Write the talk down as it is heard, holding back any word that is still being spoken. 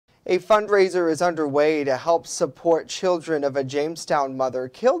A fundraiser is underway to help support children of a Jamestown mother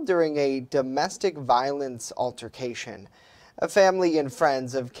killed during a domestic violence altercation. A family and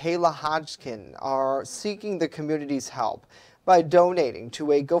friends of Kayla Hodgkin are seeking the community's help by donating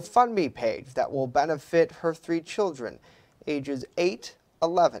to a GoFundMe page that will benefit her 3 children, ages 8,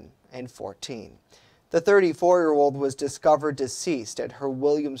 11, and 14. The 34-year-old was discovered deceased at her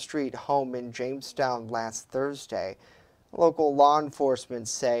William Street home in Jamestown last Thursday. Local law enforcement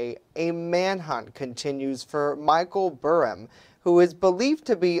say a manhunt continues for Michael Burham, who is believed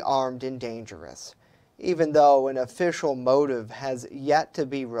to be armed and dangerous. Even though an official motive has yet to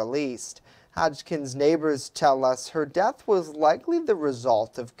be released, Hodgkin's neighbors tell us her death was likely the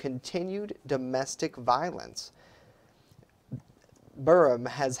result of continued domestic violence. Burham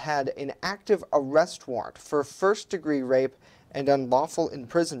has had an active arrest warrant for first-degree rape and unlawful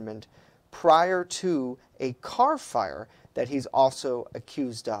imprisonment prior to a car fire that he's also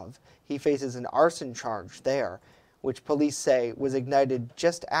accused of. He faces an arson charge there, which police say was ignited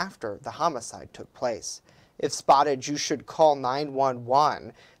just after the homicide took place. If spotted, you should call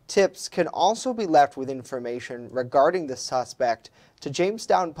 911. Tips can also be left with information regarding the suspect to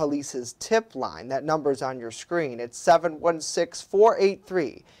Jamestown Police's tip line. That number's on your screen. It's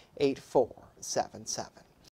 716-483-8477.